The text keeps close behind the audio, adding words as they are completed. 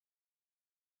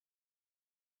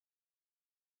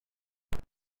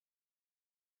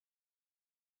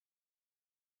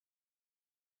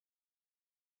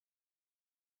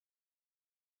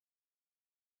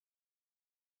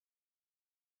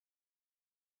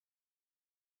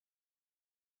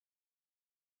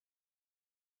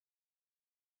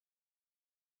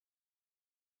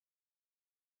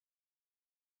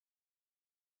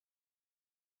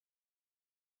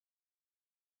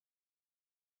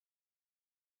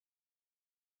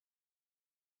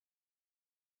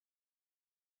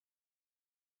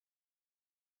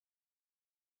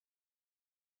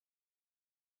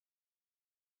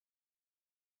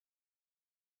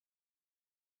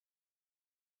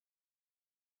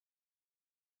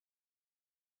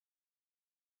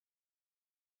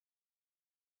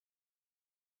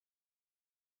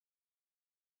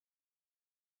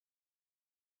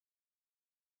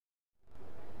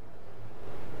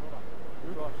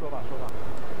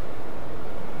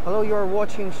Hello, you are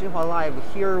watching Xinhua Live.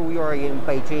 Here we are in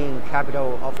Beijing,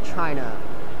 capital of China.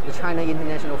 The China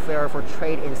International Fair for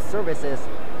Trade and Services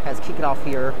has kicked off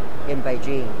here in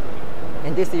Beijing.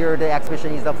 And this year the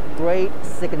exhibition is of great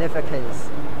significance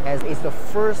as it's the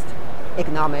first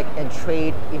economic and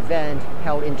trade event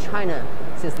held in China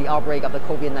since the outbreak of the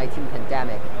COVID-19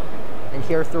 pandemic. And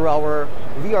here through our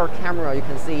VR camera, you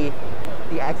can see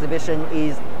the exhibition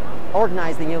is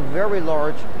organized in a very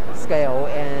large scale,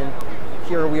 and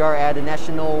here we are at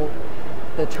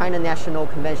the China National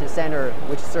Convention Center,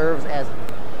 which serves as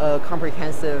a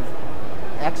comprehensive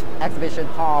exhibition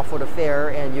hall for the fair,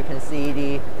 and you can see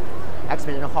the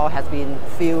exhibition hall has been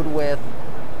filled with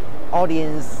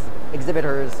audience,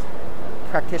 exhibitors,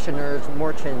 practitioners,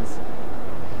 merchants.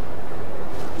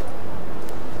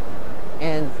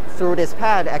 And through this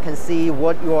pad, I can see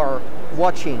what you are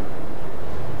watching.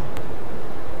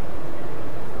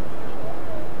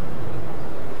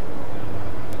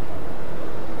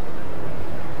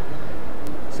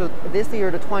 So this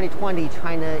year, the 2020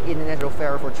 China International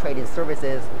Fair for Trade and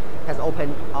Services has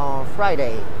opened on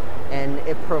Friday, and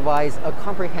it provides a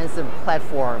comprehensive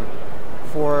platform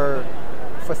for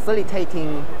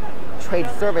facilitating trade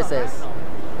services,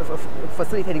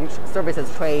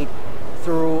 trade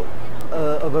through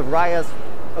a variety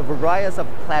of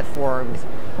platforms,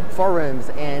 forums,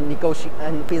 and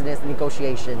business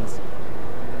negotiations.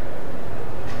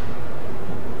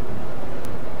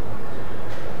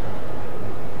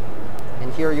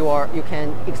 And here you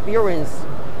can experience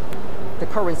the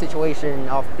current situation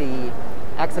of the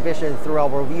exhibition through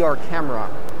our VR camera.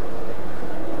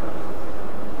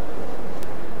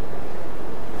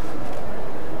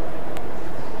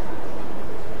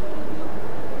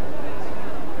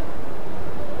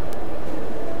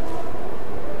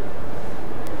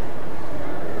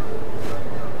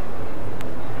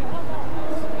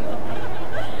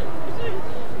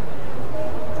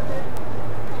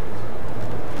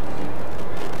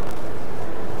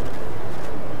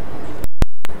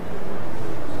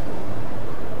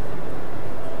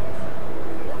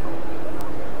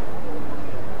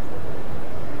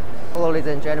 Hello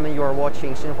ladies and gentlemen, you are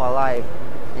watching Xinhua Live,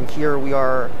 and here we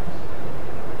are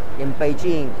in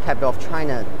Beijing, capital of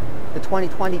China. The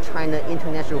 2020 China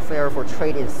International Fair for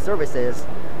Trade and Services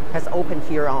has opened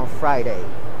here on Friday.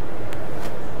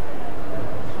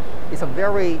 It's a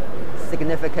very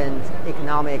significant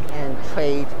economic and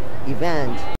trade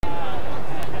event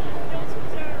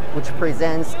which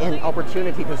presents an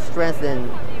opportunity to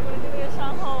strengthen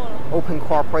open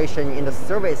cooperation in the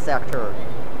service sector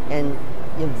and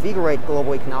invigorate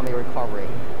global economic recovery.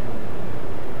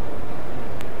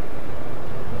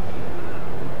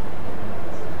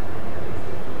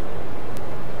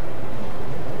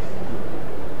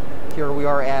 Here we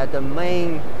are at the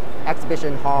main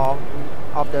exhibition hall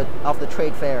of the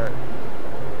trade fair.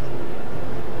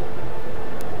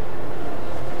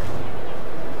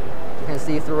 You can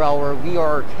see through our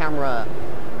VR camera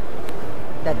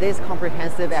that this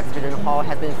comprehensive exhibition hall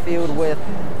has been filled with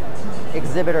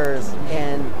exhibitors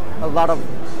and a lot of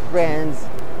brands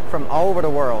from all over the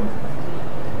world.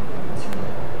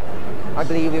 I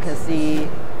believe you can see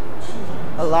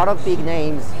a lot of big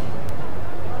names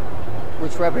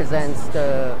which represents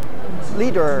the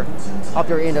leader of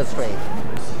their industry.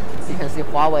 You can see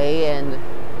Huawei and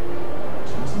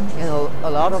a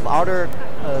lot of other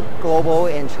global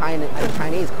and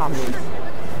Chinese companies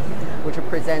which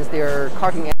represents their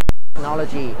cutting-edge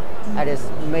technology at this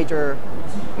major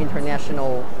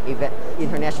international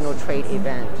trade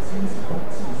event.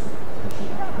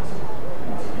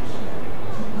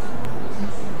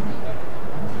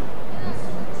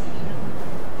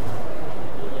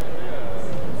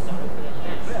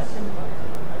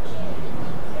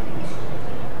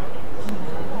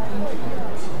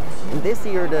 And this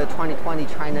year, the 2020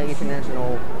 China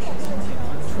International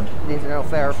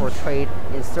Fair for Trade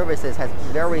and Services has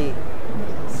very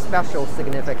special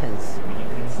significance.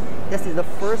 This is the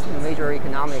first major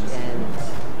economic and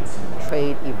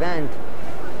trade event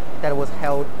that was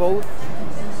held both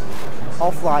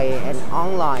offline and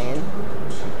online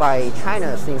by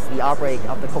China since the outbreak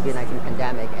of the COVID-19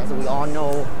 pandemic. As we all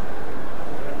know,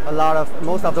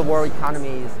 most of the world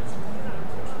economies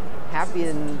have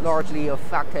been largely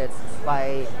affected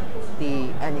by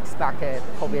the unexpected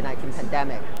COVID-19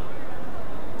 pandemic.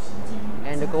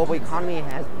 And the global economy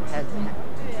has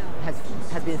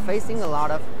been facing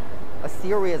a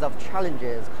series of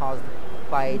challenges caused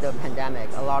by the pandemic.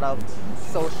 A lot of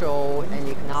social and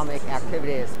economic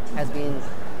activities has been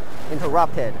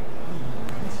interrupted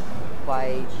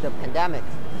by the pandemic.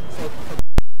 So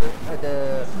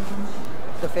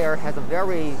the fair has a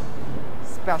very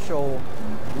special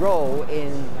role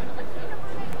in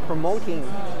promoting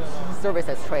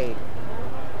services trade,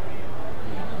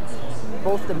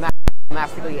 both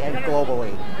domestically and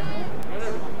globally.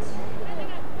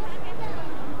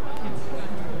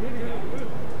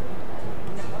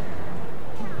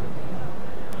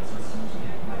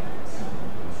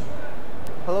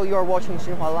 Hello, you are watching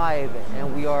Xinhua Live,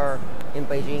 and we are in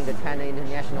Beijing, the China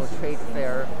International Trade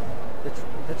Fair. The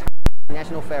China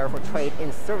International Fair for Trade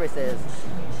in Services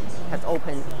has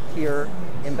opened here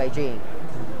in Beijing.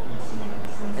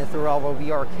 And through our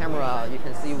VR camera, you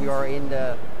can see we are in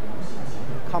the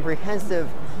comprehensive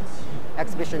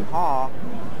exhibition hall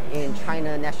in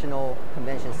China National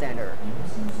Convention Center.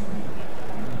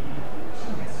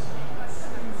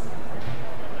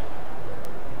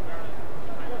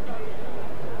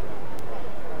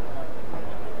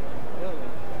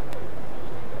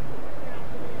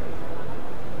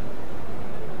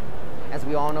 As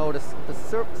we all know, the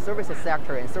services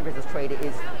sector and services trade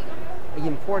is an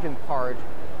important part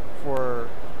for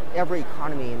every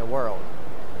economy in the world.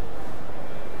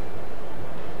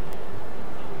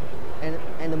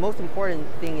 And the most important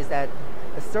thing is that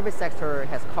the service sector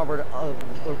has covered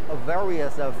a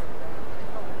various of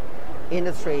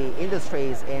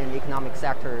industries and economic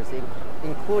sectors,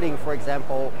 including, for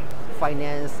example,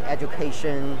 finance,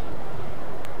 education,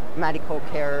 medical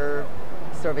care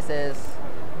services,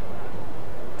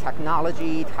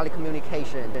 technology,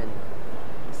 telecommunication.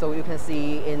 So you can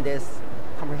see in this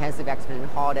comprehensive exhibition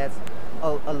hall that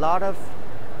a lot of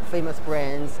famous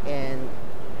brands and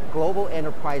global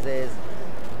enterprises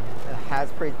has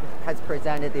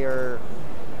presented their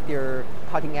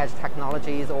cutting edge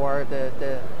technologies or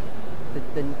the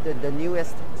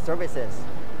newest services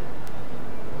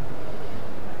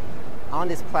on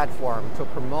this platform to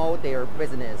promote their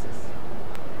businesses.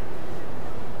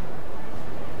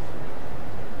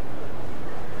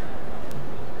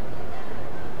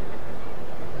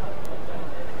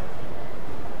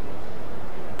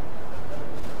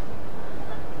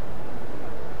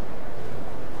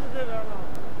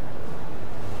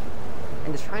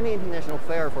 And the China International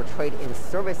Fair for Trade in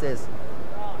Services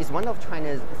is one of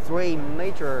China's three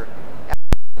major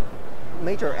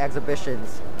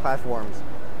exhibitions platforms,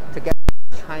 together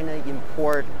with China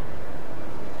Import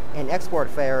and Export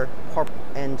Fair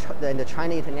and the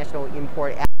China International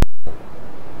Import Expo,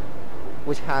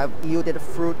 which have yielded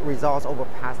fruit results over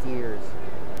past years.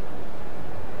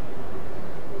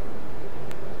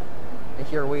 And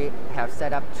here we have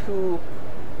set up 2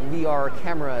 VR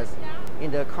cameras in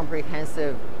the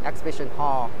comprehensive exhibition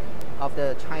hall of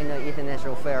the China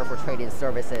International Fair for Trade in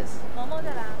Services.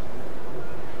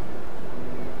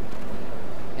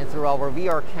 And through our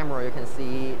VR camera, you can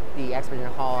see the exhibition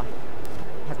hall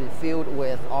has been filled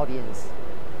with audience.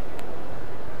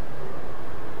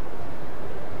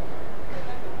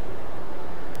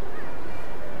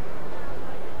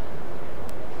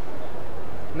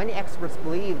 Many experts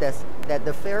believe that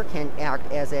the fair can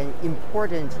act as an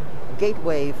important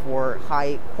gateway for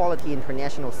high-quality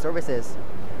international services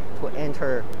to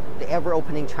enter the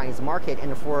ever-opening Chinese market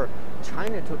and for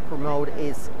China to promote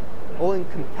its own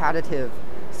competitive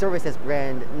services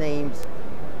brand names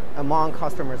among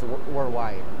customers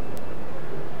worldwide.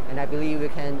 And I believe you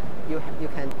can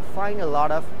find a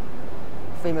lot of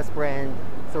famous brands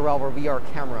through our VR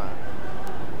camera.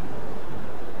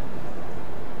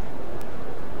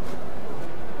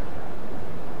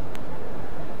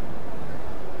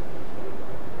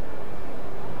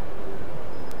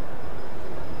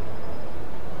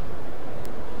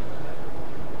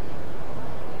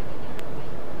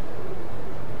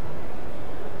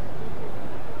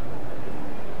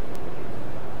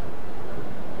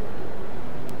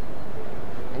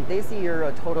 This year,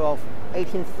 a total of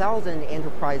 18,000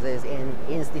 enterprises and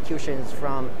institutions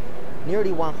from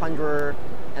nearly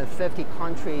 150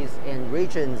 countries and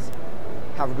regions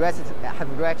have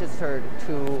registered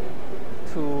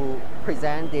to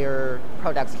present their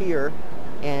products here,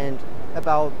 and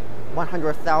about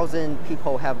 100,000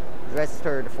 people have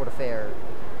registered for the fair.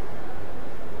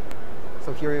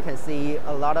 So here you can see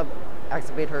a lot of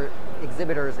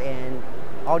exhibitors and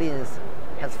audience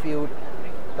has filled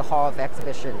the hall of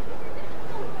exhibition.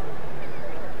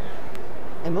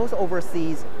 And most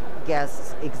overseas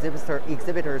guests,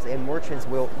 exhibitors and merchants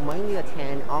will mainly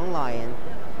attend online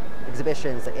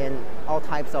exhibitions, and all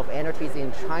types of entities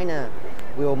in China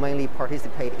will mainly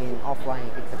participate in offline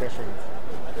exhibitions.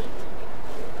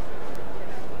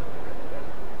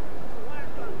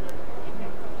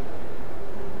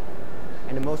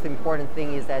 And the most important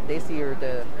thing is that this year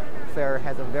the fair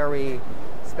has a very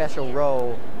special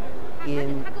role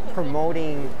in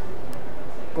promoting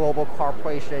global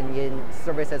cooperation in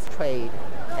services trade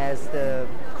as the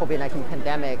COVID-19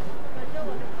 pandemic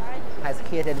has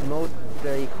hit most of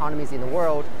the economies in the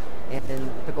world, and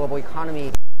the global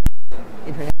economy,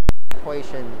 international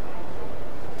cooperation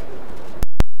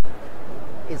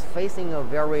is facing a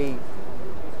very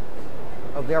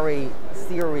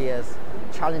serious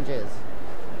challenges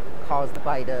caused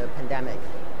by the pandemic.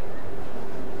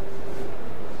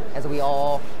 As we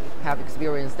all have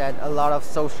experienced that a lot of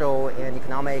social and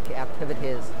economic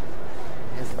activities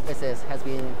and services has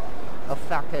been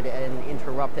affected and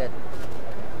interrupted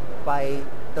by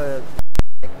the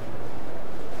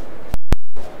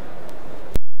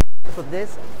so this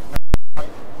is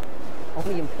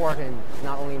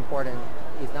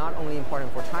not only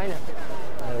important for China,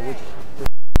 which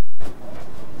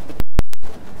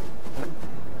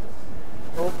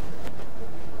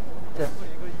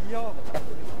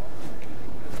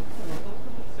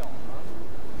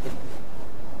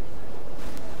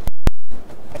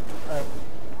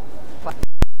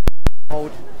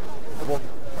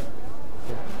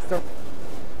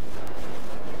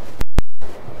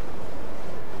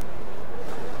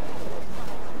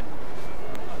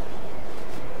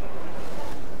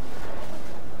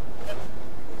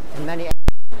many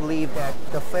believe that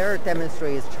the fair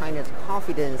demonstrates China's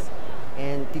confidence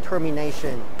and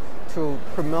determination to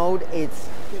promote its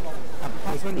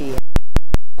policy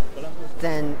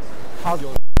and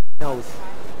knows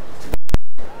to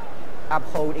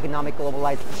uphold economic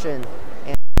globalization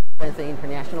and strengthen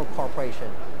international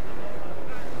cooperation.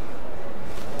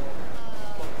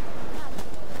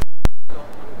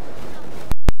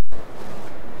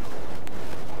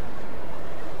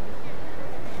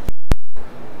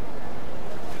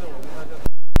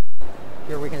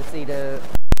 Here we can see the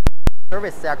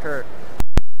service sector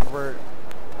covered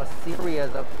a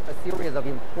series of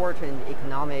important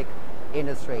economic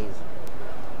industries.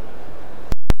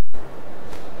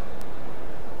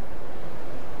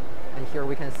 And here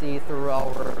we can see through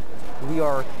our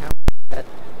VR camera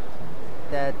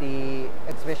that the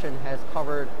exhibition has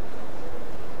covered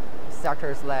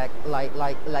sectors like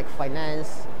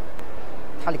finance,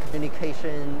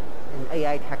 telecommunication, and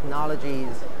AI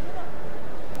technologies,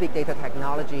 big data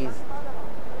technologies,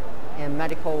 and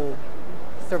medical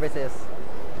services,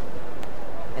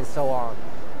 and so on.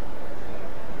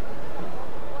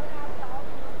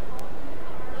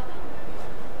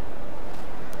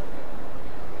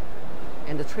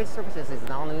 And the trade services is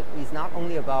not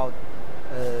only about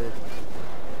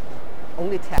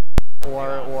only tech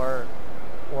or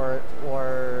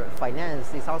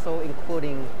finance. It also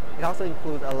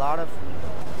includes a lot of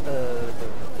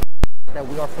that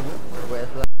we are familiar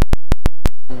with, like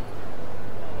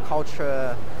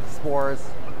culture, sports,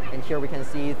 and here we can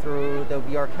see through the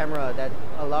VR camera that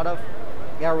a lot of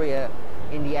area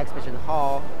in the exhibition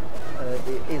hall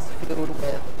is filled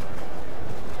with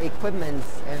equipment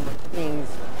and things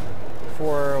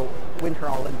for Winter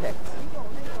Olympics.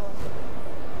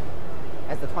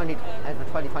 As the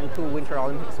 2022 Winter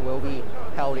Olympics will be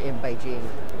held in Beijing.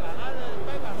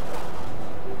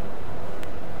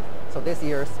 So this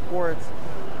year's sports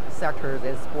sectors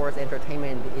and sports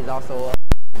entertainment is also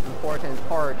an important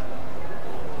part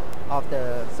of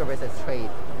the services trade.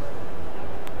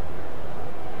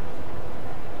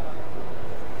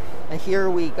 And here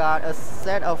we got a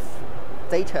set of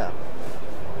data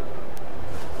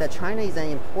that China is an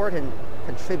important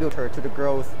contributor to the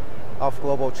growth of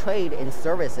global trade in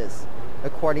services.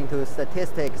 According to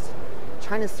statistics,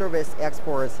 China's service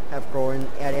exports have grown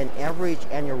at an average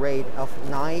annual rate of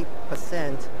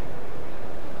 9%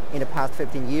 in the past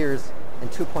 15 years,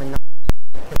 and 2.9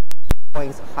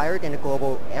 points higher than the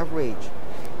global average.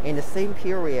 In the same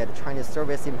period, China's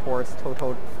service imports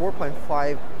totaled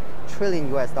 $4.5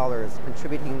 trillion US,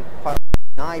 contributing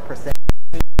 9%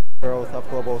 growth of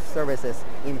global services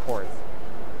imports.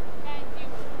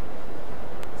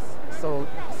 So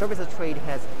services trade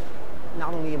has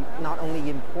not only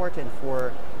important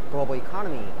for global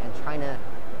economy, and China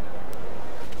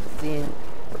seen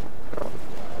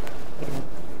in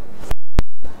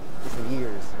recent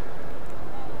years.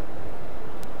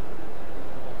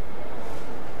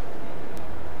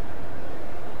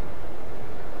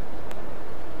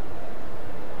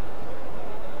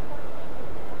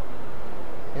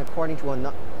 And according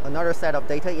to another set of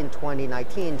data in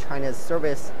 2019, China's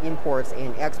service imports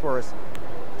and exports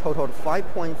totaled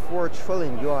 5.4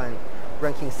 trillion yuan,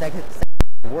 ranking second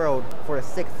in the world for the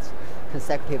 6th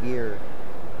consecutive year.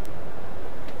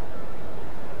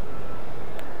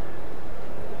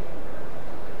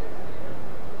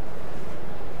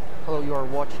 Hello, you are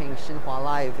watching Xinhua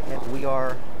Live, and we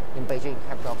are in Beijing,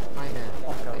 capital of China,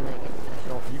 in the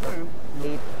international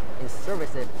trade and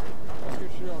services.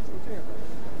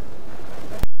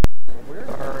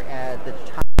 We're at the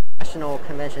China National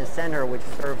Convention Center, which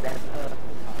serves as a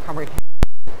comprehensive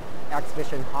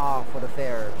exhibition hall for the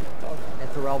fair. And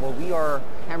through our VR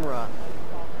camera,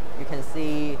 you can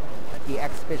see the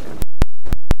exhibition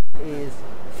is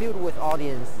filled with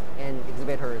audience and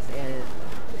exhibitors, and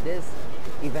this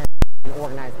event is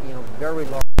organized in a very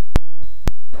large,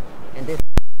 and this is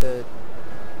the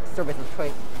services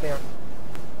trade fair,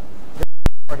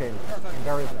 very important and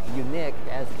very unique,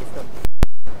 as it's the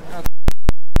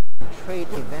trade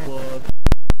event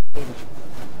and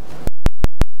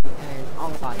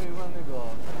online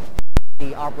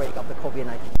the outbreak of the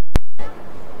COVID-19.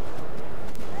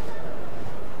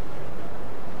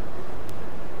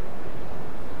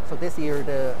 So this year,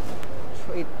 the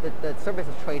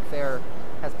services trade fair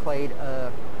has played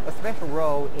a special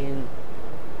role in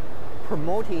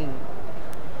promoting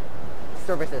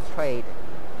services trade,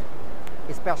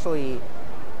 especially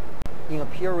in a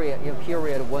period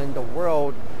when the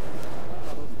world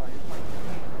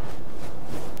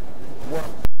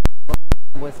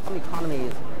when some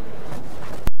economies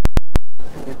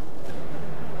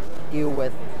deal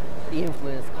with the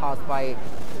influence caused by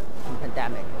the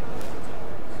pandemic.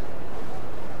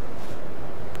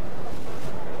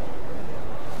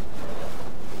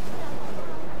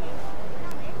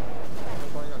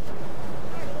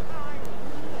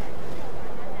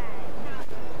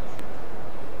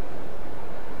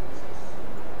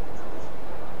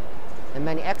 And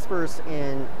many experts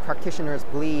and practitioners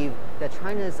believe that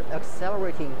China's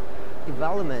accelerating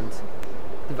development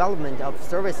of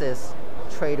services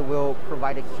trade will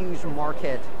provide a huge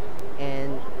market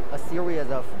and a series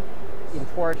of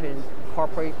important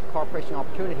cooperation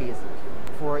opportunities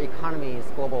for economies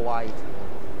global-wide.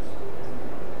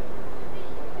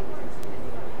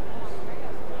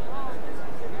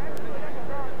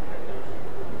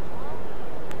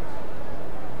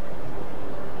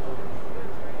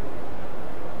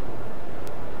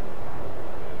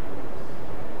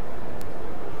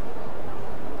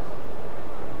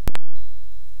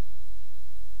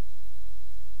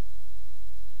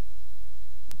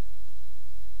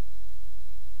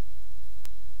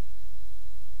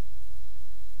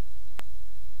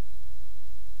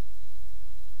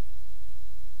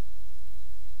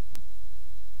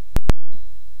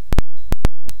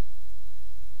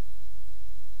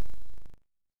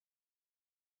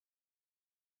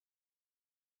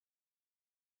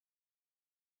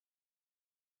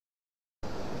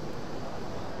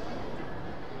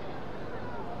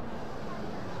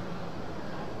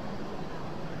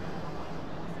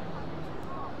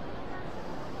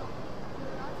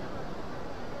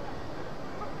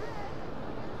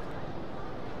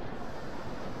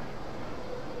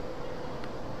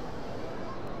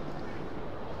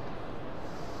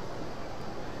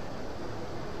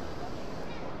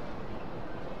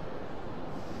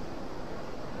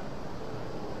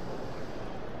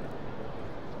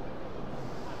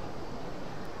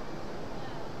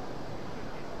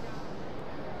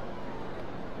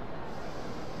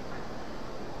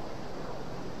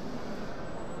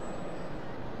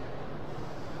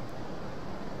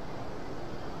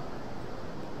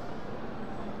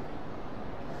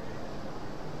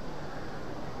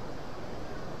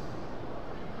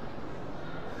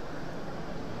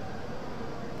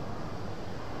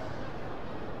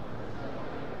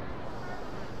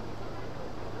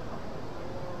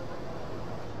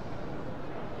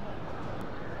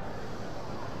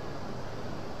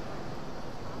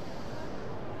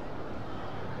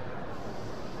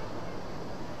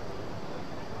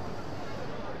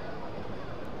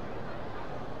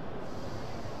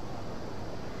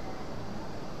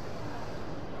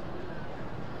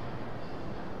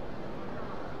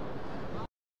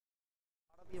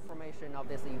 Information of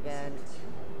this event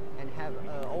and have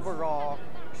an overall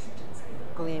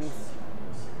glimpse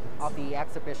of the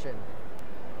exhibition.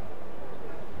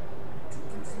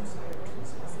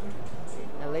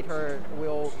 And later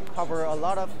we'll cover a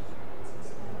lot of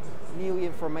new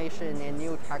information and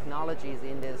new technologies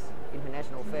in this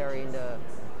international fair in the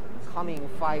coming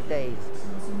 5 days.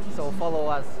 So follow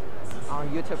us on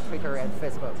YouTube, Twitter, and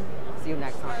Facebook. See you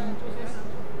next time.